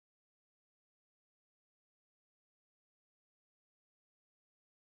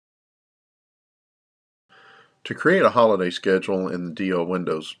To create a holiday schedule in the DO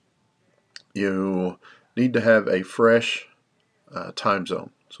windows, you need to have a fresh time zone.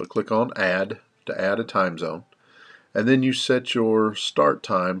 So click on Add to add a time zone, and then you set your start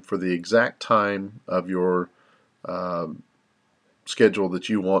time for the exact time of your schedule that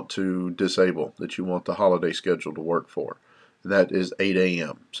you want to disable, that you want the holiday schedule to work for. And that is 8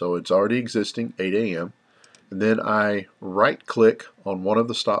 a.m. So it's already existing, 8 a.m. And then I right click on one of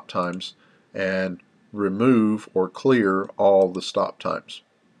the stop times and remove or clear all the stop times.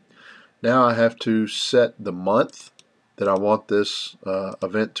 Now I have to set the month that I want this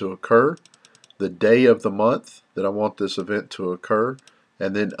event to occur, the day of the month that I want this event to occur,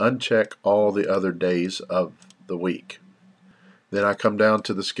 and then uncheck all the other days of the week. Then I come down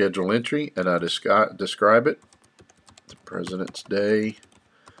to the schedule entry and I describe it. It's President's Day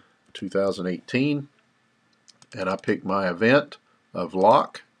 2018, and I pick my event of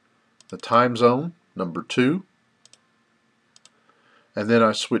lock, the time zone, number 2, and then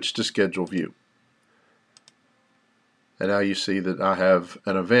I switch to schedule view. And now you see that I have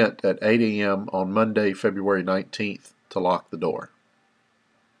an event at 8 a.m. on Monday, February 19th to lock the door.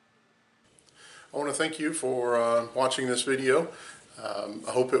 I want to thank you for watching this video.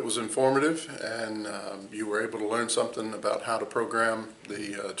 I hope it was informative and you were able to learn something about how to program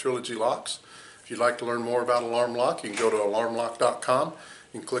the Trilogy locks. If you'd like to learn more about Alarm Lock, you can go to alarmlock.com.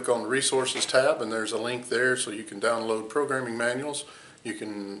 You can click on the Resources tab and there's a link there so you can download programming manuals. You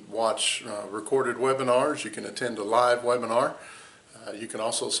can watch recorded webinars. You can attend a live webinar. You can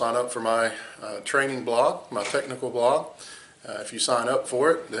also sign up for my training blog, my technical blog. If you sign up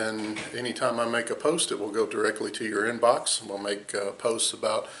for it, then anytime I make a post, it will go directly to your inbox. We'll make posts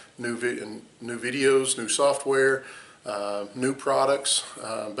about new videos, new software, new products,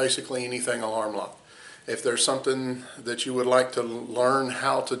 basically anything Alarm Lock. If there's something that you would like to learn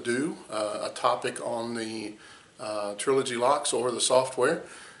how to do, a topic on the Trilogy locks or the software,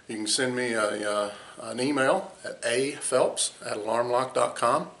 you can send me an email at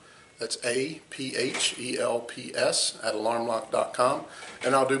aphelps@alarmlock.com. That's aphelps@alarmlock.com,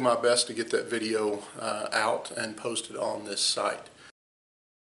 and I'll do my best to get that video out and posted on this site.